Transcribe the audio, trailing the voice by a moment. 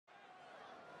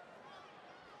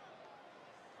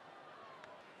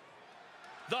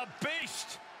The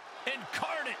Beast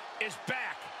incarnate is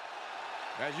back.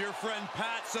 As your friend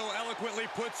Pat so eloquently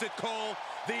puts it, Cole,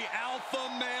 the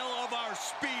alpha male of our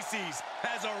species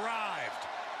has arrived.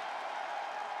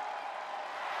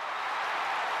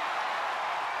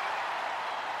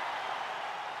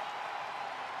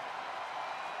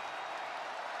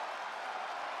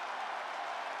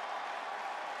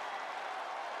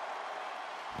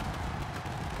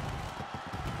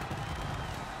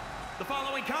 The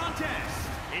following contest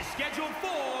is scheduled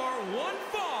for one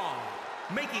fall.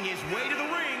 Making his way to the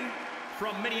ring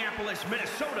from Minneapolis,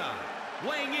 Minnesota,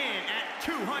 weighing in at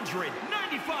 295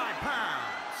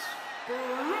 pounds,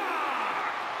 Brock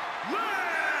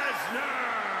Lesnar!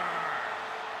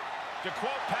 To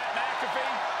quote Pat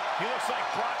McAfee, he looks like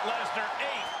Brock Lesnar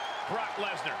ate Brock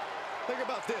Lesnar. Think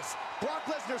about this. Brock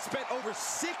Lesnar spent over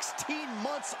 16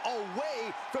 months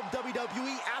away from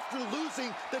WWE after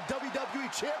losing the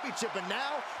WWE Championship, and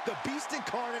now the Beast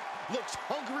Incarnate looks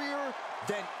hungrier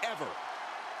than ever.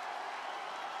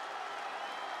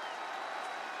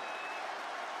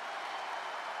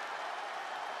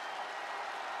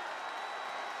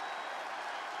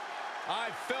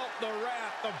 I felt the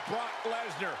wrath of Brock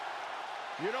Lesnar.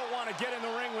 You don't want to get in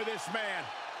the ring with this man.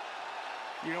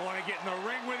 You don't want to get in the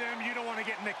ring with him. You don't want to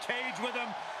get in the cage with him.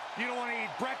 You don't want to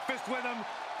eat breakfast with him.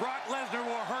 Brock Lesnar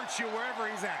will hurt you wherever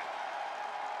he's at.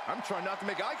 I'm trying not to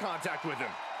make eye contact with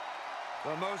him.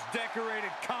 The most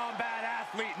decorated combat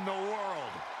athlete in the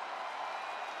world.